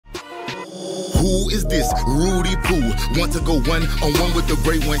Who is this Rudy Poo? Want to go one-on-one with the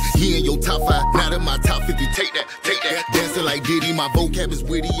great one? He in your top 5, not in my top 50. Take that. Dancing like Diddy, my vocab is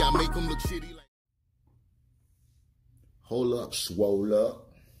witty. I make him look shitty like... Hold up, swole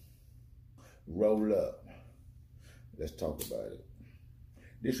up, roll up. Let's talk about it.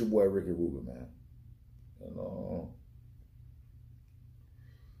 This your boy Ricky Rubin, man. And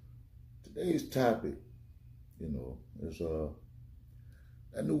today's topic, is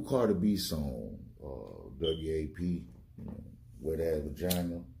that new Cardi B song, WAP, Wet Ass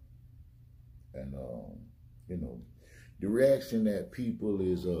Vagina. And the reaction that people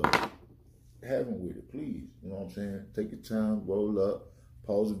is having with it, please. You know what I'm saying? Take your time, roll up,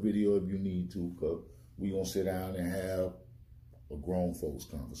 pause the video if you need to, because we gonna sit down and have a grown folks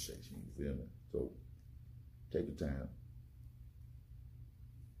conversation. You feel me? So take your time.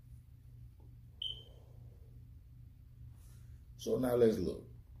 So now let's look.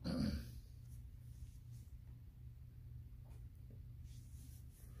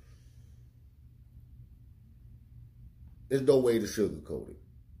 There's no way to sugarcoat it.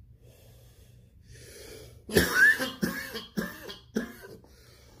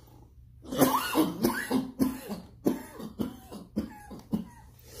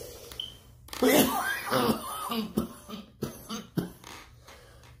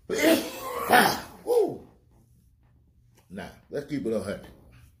 Now, let's keep it 100.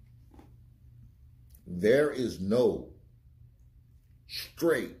 There is no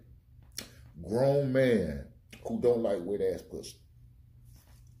straight grown man who don't like wet ass pussy.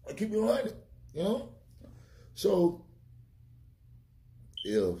 I keep it 100, So,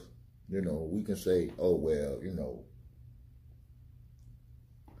 if, we can say, oh, well,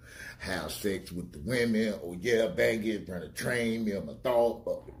 have sex with the women, or yeah, bang it, trying to train me on my thought,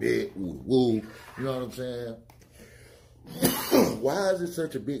 up the bed, woo, woo. You know what I'm saying? Why is it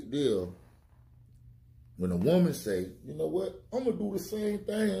such a big deal when a woman say, you know what, I'm going to do the same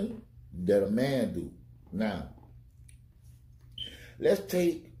thing that a man do? Now, let's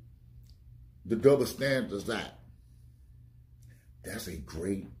take the double standards out. That's a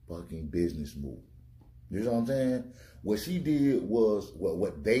great fucking business move. You know what I'm saying? What she did was,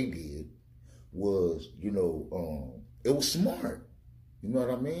 what they did was, it was smart. You know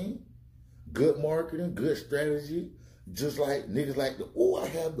what I mean? Good marketing, good strategy. Just like niggas like I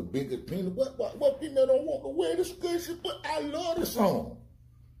have the bigger penis. What female don't want to wear this good shit? But I love the song.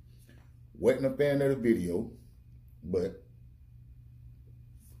 Wasn't a fan of the video, but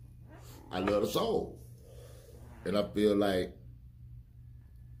I love the song. And I feel like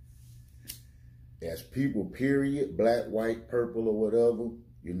as people, period, black, white, purple, or whatever,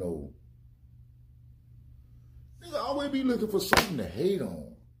 nigga always be looking for something to hate on.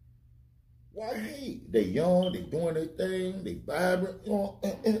 Why hate? They young, they doing their thing, they vibrant,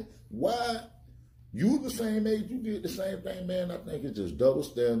 why? You the same age, you did the same thing, man. I think it's just double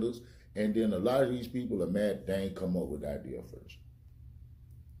standards. And then a lot of these people are mad they ain't come up with the idea first.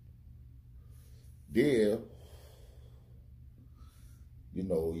 There,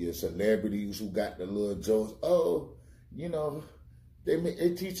 your celebrities who got the little jokes,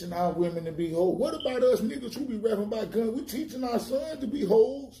 they teaching our women to be hoes. What about us niggas who be rapping about guns? We teaching our sons to be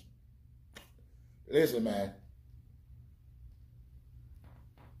hoes. Listen, man.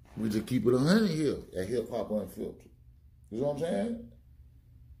 We just keep it 100 here at Hip Hop Unfiltered. You know what I'm saying?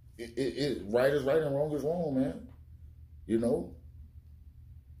 It right is right and wrong is wrong, man.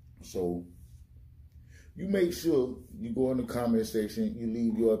 So you make sure you go in the comment section, you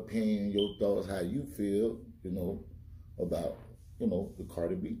leave your opinion, your thoughts, how you feel, about, the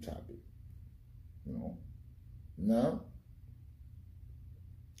Cardi B topic. Now,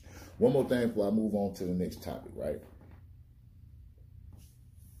 one more thing before I move on to the next topic, right?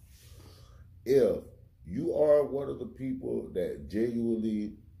 If you are one of the people that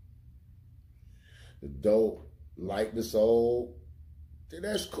genuinely don't like the soul, then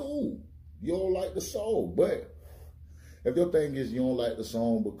that's cool. You don't like the soul. But if your thing is you don't like the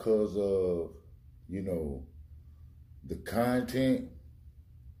song because of, the content,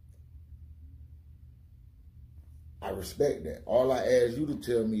 I respect that. All I ask you to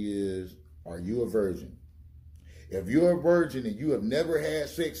tell me is, are you a virgin? If you're a virgin and you have never had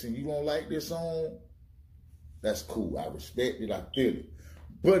sex and you don't like this song, that's cool. I respect it. I feel it.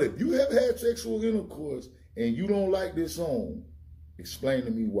 But if you have had sexual intercourse and you don't like this song, explain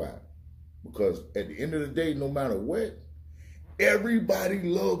to me why. Because at the end of the day, no matter what, everybody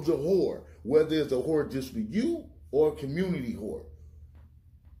loves a whore. Whether it's a whore just for you or a community whore.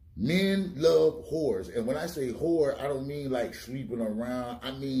 Men love whores. And when I say whore, I don't mean like sleeping around.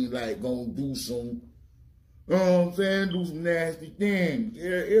 I mean like gonna do some You know what I'm saying? Do some nasty things.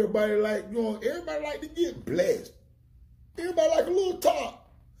 Everybody like, everybody like to get blessed. Everybody like a little top.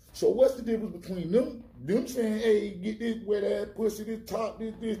 So what's the difference between them saying, hey, get this, wear that pussy, this top,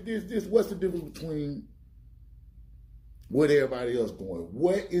 this? What's the difference between what everybody else doing?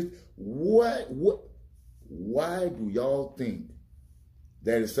 Why do y'all think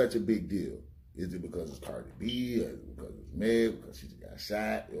that is such a big deal? Is it because it's Cardi B? Or is it because it's Meg? Because she got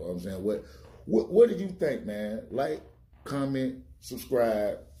shot? You know what I'm saying? What did you think, man? Like, comment,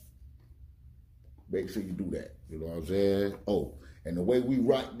 subscribe. Make sure you do that. You know what I'm saying? Oh, and the way we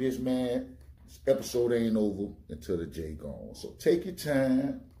rock this, man, this episode ain't over until the J gone. So take your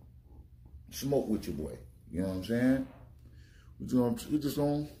time, smoke with your boy. You know what I'm saying? We're just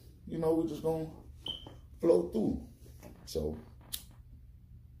gonna flow through. So,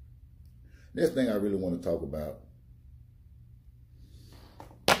 next thing I really want to talk about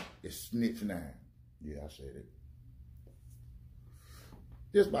is Snitch 9. Yeah, I said it.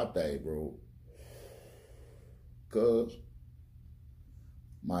 This my thing, bro. Cause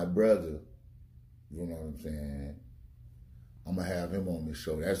my brother, you know what I'm saying, I'm gonna have him on this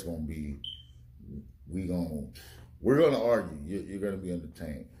show. That's gonna be, we're gonna argue. You're gonna be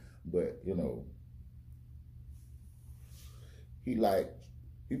entertained. But, you know, he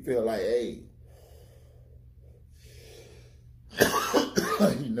feel like, hey,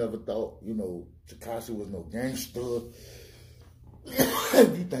 he never thought, Tekashi was no gangster.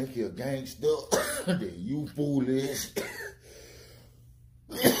 If you think you're a gangster, then you foolish.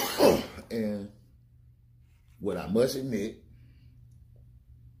 And what I must admit,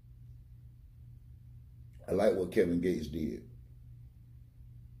 I like what Kevin Gates did.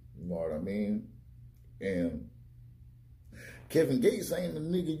 You know what I mean? And Kevin Gates ain't the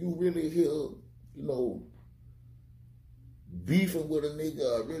nigga you really hear, beefing with a nigga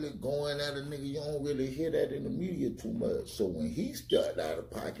or really going at a nigga. You don't really hear that in the media too much. So when he stepped out of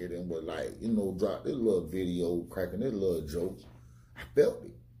pocket and was like, dropped this little video, cracking this little jokes, I felt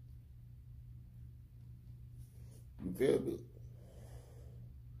it. You feel me?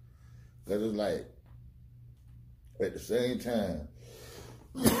 Because it's like, at the same time,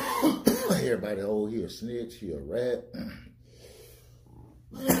 everybody, he a snitch, he a rat.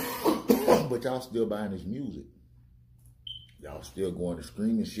 But y'all still buying his music. Y'all still going to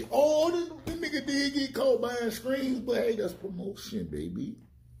scream and shit. Oh, this nigga did get caught buying screens, but hey, that's promotion, baby.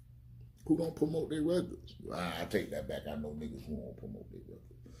 Who don't promote their records? I take that back. I know niggas who don't promote their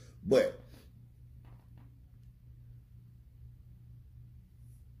records. But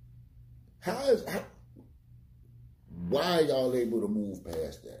why are y'all able to move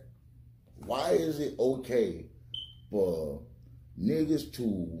past that? Why is it okay for niggas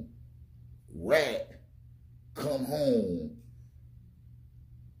to rat, come home,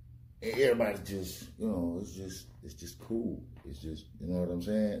 and everybody just, it's just cool. It's just, you know what I'm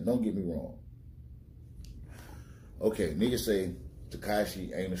saying? Don't get me wrong. Okay, niggas say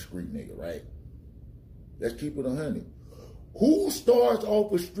Tekashi ain't a street nigga, right? Let's keep it 100. Who starts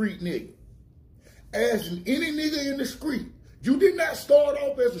off a street nigga? As any nigga in the street. You did not start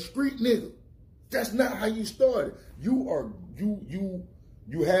off as a street nigga. That's not how you started. You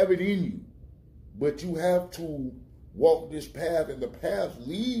have it in you. But you have to walk this path, and the path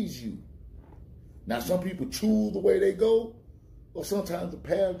leads you. Now, some people choose the way they go, or sometimes the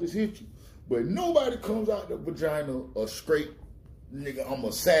path just hits you. But nobody comes out the vagina a straight nigga. I'm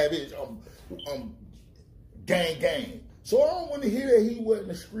a savage. I'm gang. So I don't want to hear that he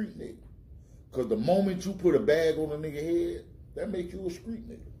wasn't a street nigga. Because the moment you put a bag on a nigga head, that makes you a street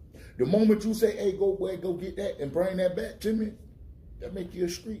nigga. The moment you say, hey, go get that and bring that back to me, that make you a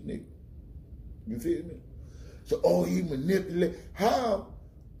street nigga. You feel me? So, he manipulate. How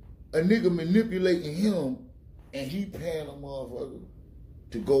a nigga manipulating him and he paying a motherfucker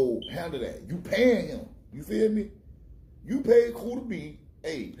to go handle that? You paying him. You feel me? You paid Cool to be.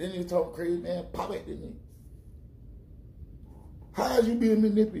 Hey, then you talk crazy, man. Pop at the nigga. How are you being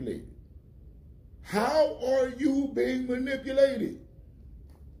manipulated? How are you being manipulated?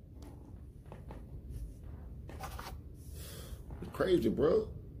 It's crazy, bro.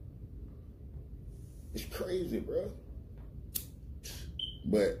 It's crazy, bro.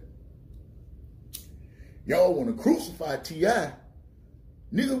 But y'all want to crucify T.I.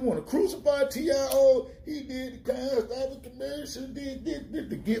 Niggas want to crucify T.I. Oh, he did the kind of stuff, commercial, did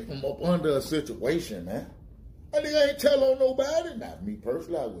to get from up under a situation, man. I nigga ain't tell on nobody. Not me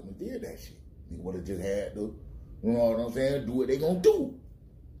personally, I wouldn't have did that shit. Nigga would have just had to, you know what I'm saying, do what they gonna do.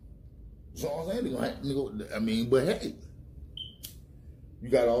 You know what I'm saying? But hey, you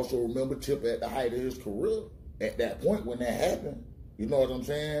gotta also remember Tip at the height of his career, at that point when that happened, you know what I'm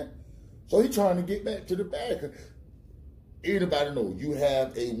saying? So he's trying to get back to the bag. Anybody know you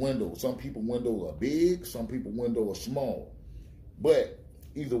have a window. Some people windows are big, some people windows are small. But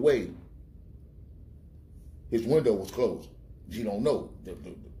either way, his window was closed. You don't know.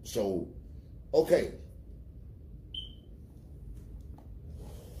 So, okay.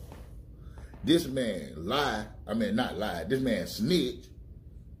 This man this man snitched.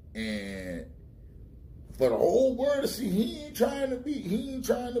 And for the whole world to see, he ain't trying to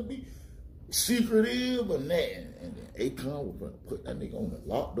be secretive or nothing. And then Akon was gonna put that nigga on the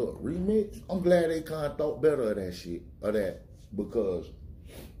locked up remix. I'm glad Akon thought better of that shit, because,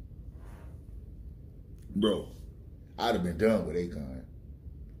 bro, I'd have been done with Akon.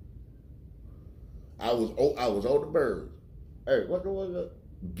 I was on the birds. Hey, what was that?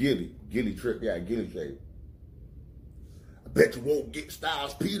 Gilly Trip, yeah, Gilly Trip. I bet you won't get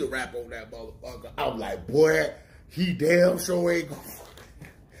Styles P to rap on that motherfucker. I'm like, boy, he damn sure ain't gonna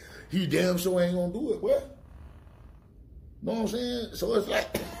do it, boy. Know what I'm saying? So it's like,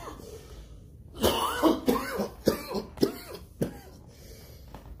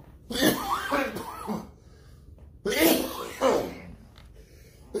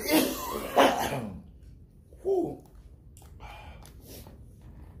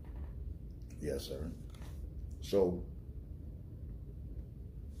 yes, sir. So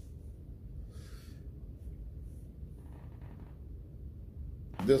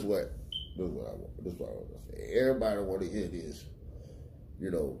this is what I want to say. Everybody want to hear this. You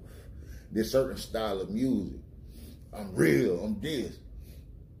know, this certain style of music. I'm real. I'm this.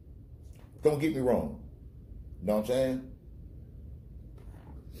 Don't get me wrong. You know what I'm saying?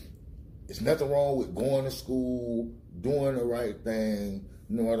 It's nothing wrong with going to school, doing the right thing.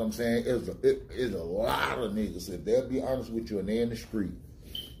 You know what I'm saying? It's a lot of niggas, if they'll be honest with you, and they're in the street.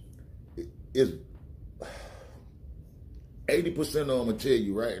 It's 80% of them will tell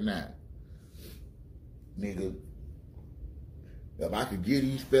you right now, nigga, if I could get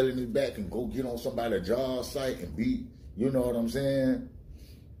these felonies back and go get on somebody's job site and be, you know what I'm saying,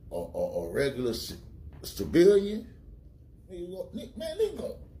 a regular civilian, man, they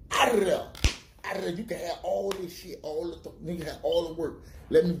go out of there. Out of there. You can have all this shit, nigga have all the work.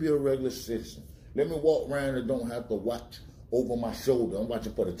 Let me be a regular citizen. Let me walk around and don't have to watch over my shoulder. I'm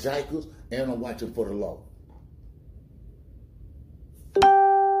watching for the jikers and I'm watching for the law.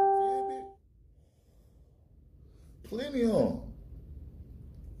 Plenty of them.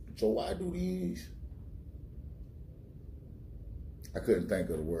 So why do these? I couldn't think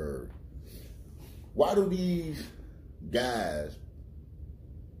of the word. Why do these guys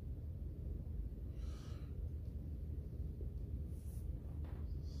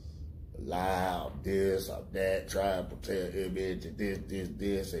lie or this or that, try to protect image and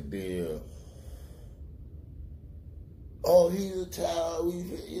this and this? Oh, he's a child,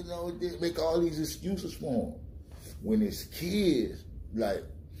 you know, they make all these excuses for him. When it's kids, like,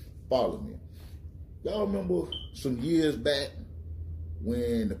 follow me. Y'all remember some years back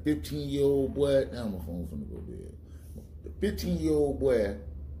when the 15-year-old boy, now my phone's gonna go dead. The 15-year-old boy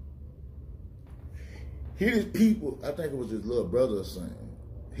hit his people, I think it was his little brother or something.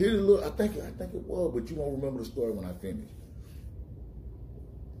 Hit his little, I think it was, but you won't remember the story when I finish.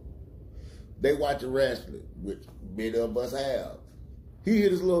 They watching wrestling, which many of us have. He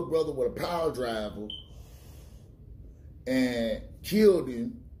hit his little brother with a power driver and killed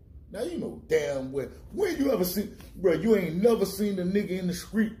him. Now, you know damn well, when you ever see, bro, you ain't never seen a nigga in the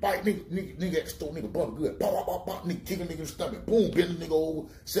street fight, nigga at the store, nigga bump good, pop, pop, pop, pop, nigga kick a nigga in the stomach, boom, bend the nigga over,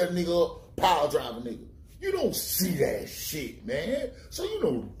 set a nigga up, power driver nigga. You don't see that shit, man. So you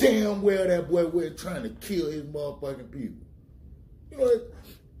know damn well that boy was trying to kill his motherfucking people. You know,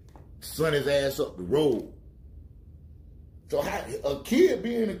 son his ass up the road. So how, a kid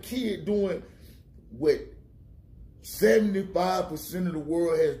being a kid doing what 75% of the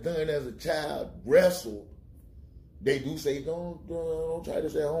world has done as a child, wrestle, they do say, don't try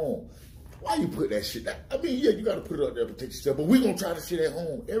this at home. Why you put that shit? I mean, yeah, you got to put it up there to protect yourself, but we going to try this shit at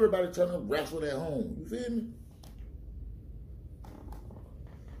home. Everybody trying to wrestle at home. You feel me?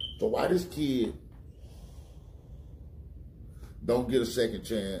 So why this kid don't get a second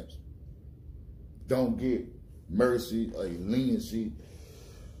chance, don't get mercy or leniency,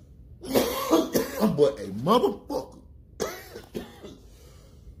 but a motherfucker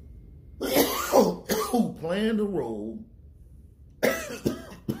who playing the role,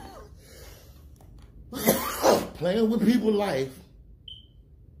 playing with people's life,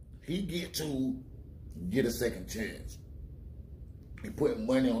 he get to get a second chance. He putting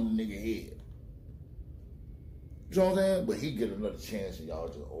money on the nigga head. You know what I'm saying? But he get another chance and y'all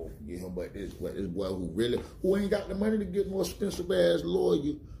just forget him. But this boy who ain't got the money to get no expensive ass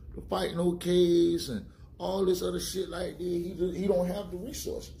lawyer, to fight no case and all this other shit like that. He don't have the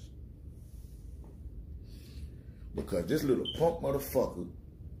resources. Because this little punk motherfucker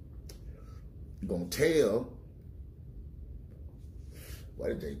gonna tell, why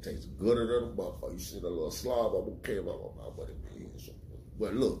did they taste good or the motherfucker? You see the little slob, I don't care about what it is.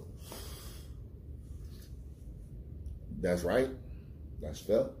 But look, that's right. That's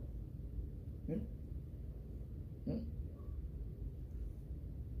fair.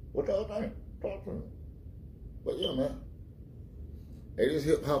 What y'all think? Talk to me. But yeah, man. Hey, this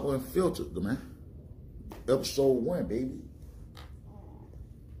hip hop unfiltered, man. Episode 1, baby.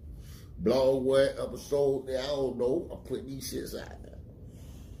 Blog what episode there, I don't know. I put these shits out there.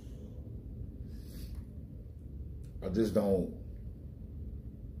 I just don't.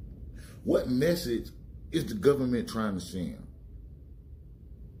 What message is the government trying to send?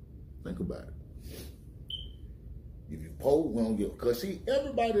 Think about it. If you poll, we don't get, because see,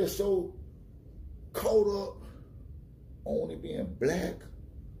 everybody is so caught up on it being black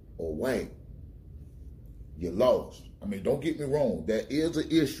or white. You're lost. I mean, don't get me wrong. That is an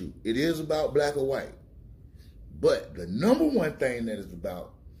issue. It is about black or white. But the number one thing that it's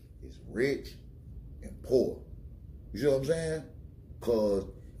about is rich and poor. You see what I'm saying? Because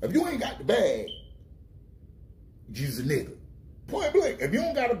if you ain't got the bag, you's a nigga. Point blank. If you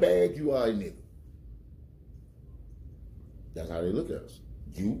don't got a bag, you are a nigga. That's how they look at us.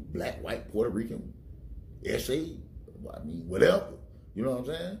 You, black, white, Puerto Rican, SA, I mean, whatever. You know what I'm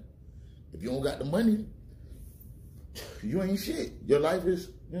saying? If you don't got the money, you ain't shit. Your life is,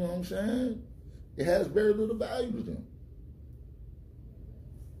 you know what I'm saying? It has very little value to them.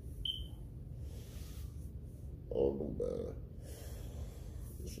 Oh, no, man.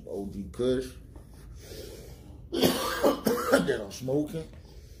 It's an OG Kush that I'm smoking.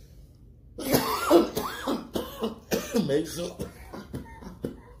 Makes up.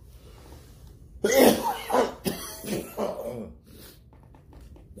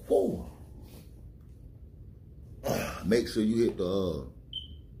 Whoa. Make sure you hit the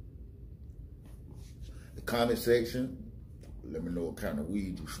comment section. Let me know what kind of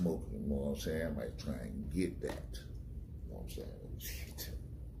weed you smoking. You know what I'm saying? I might try and get that. You know what I'm saying?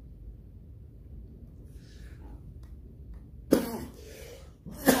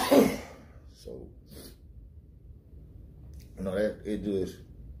 So, you know, that it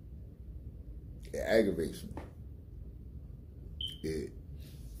aggravates me.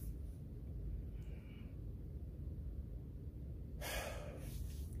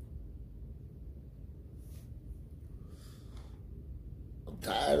 I'm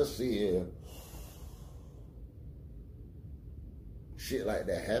tired of seeing shit like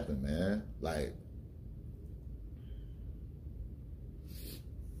that happen, man. Like,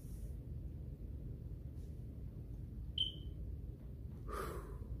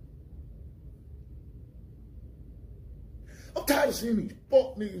 I'm tired of seeing these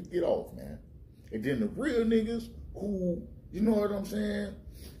fuck niggas get off, man. And then the real niggas who, you know what I'm saying,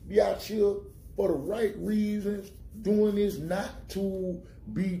 be out here for the right reasons, doing this not to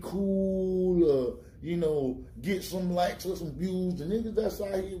be cool or, you know, get some likes or some views. The niggas that's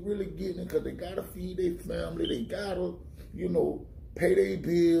out here really getting it because they gotta feed their family, they gotta, you know, pay their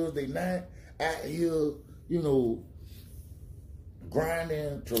bills. They not out here, you know,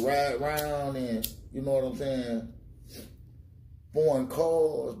 grinding to ride around and, you know what I'm saying, foreign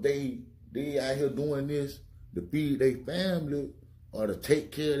cars. They out here doing this to feed their family or to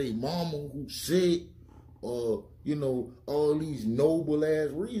take care of their mama who's sick or, you know, all these noble ass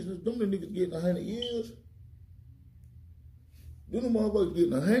reasons. Them the niggas getting 100 years. Them the motherfuckers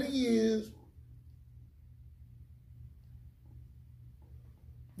getting 100 years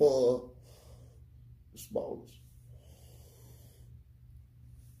for the smallest.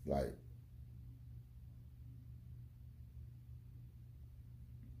 Like,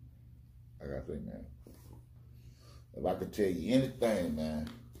 I gotta say, man, if I could tell you anything, man,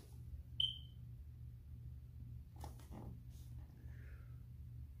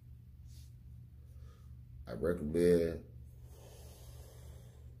 I recommend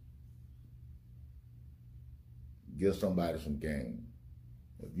give somebody some game.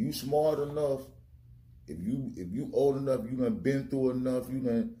 If you smart enough, if you old enough, you done been through enough, you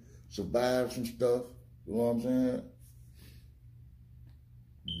done survived some stuff, you know what I'm saying?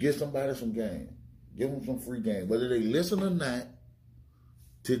 Give somebody some game. Give them some free game. Whether they listen or not,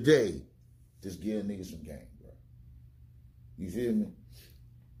 today, just give a nigga some game, bro. You feel me?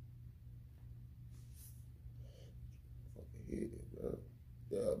 Yeah, bro.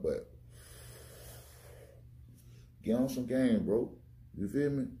 Yeah, but get on some game, bro. You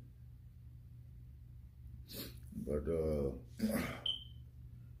feel me? But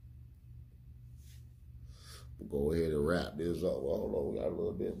go ahead and wrap this up. Well, hold on, we got a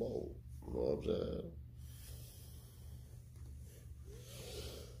little bit more. You know what I'm saying?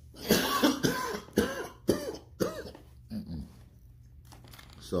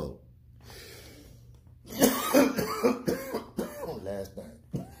 So, last thing.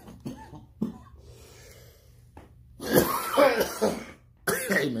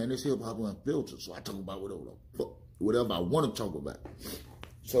 Hey man, this hip hop unfiltered, so I talk about whatever I want to talk about.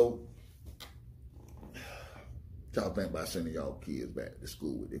 So, y'all think about sending y'all kids back to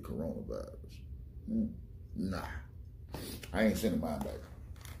school with the coronavirus? Nah, I ain't sending mine back.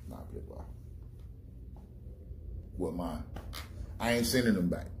 Nah, people. What mine? I ain't sending them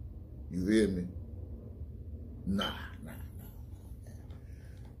back. You hear me? Nah.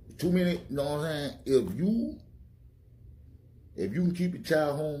 Too many, you know what I'm saying? If you can keep your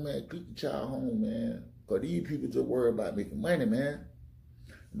child home, man, keep your child home, man. Because these people just worry about making money, man.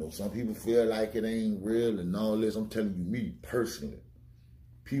 You know, some people feel like it ain't real and all this. I'm telling you, me personally,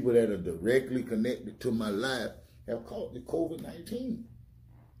 people that are directly connected to my life have caught the COVID-19.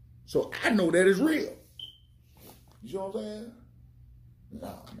 So I know that it's real. You know what I'm saying?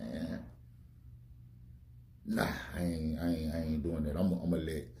 Nah, man. Nah, I ain't doing that. I'm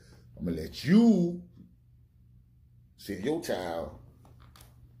gonna let you send your child.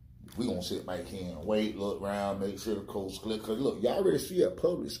 We gonna sit back here and wait, look around, make sure the coast clear. Cause look, y'all already see at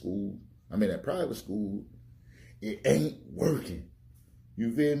public school, at private school, it ain't working.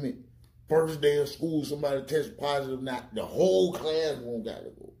 You feel me? First day of school, somebody tests positive, not the whole classroom gotta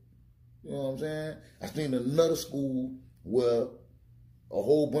go. You know what I'm saying? I seen another school where a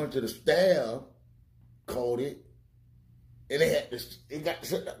whole bunch of the staff caught it, and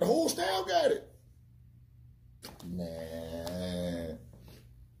the whole staff got it. Man,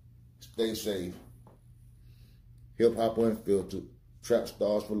 stay safe. Hip Hop Unfiltered, Trap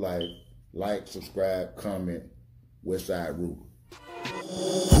Stars for Life. Like, subscribe, comment. Westside Rudy.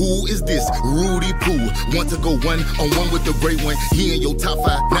 Who is this Rudy Poo? Want to go one-on-one with the great one? He in your top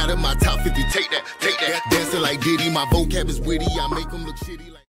 5, not in my top 50. Take that. Dancing like Diddy, my vocab is witty. I make him look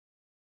shitty like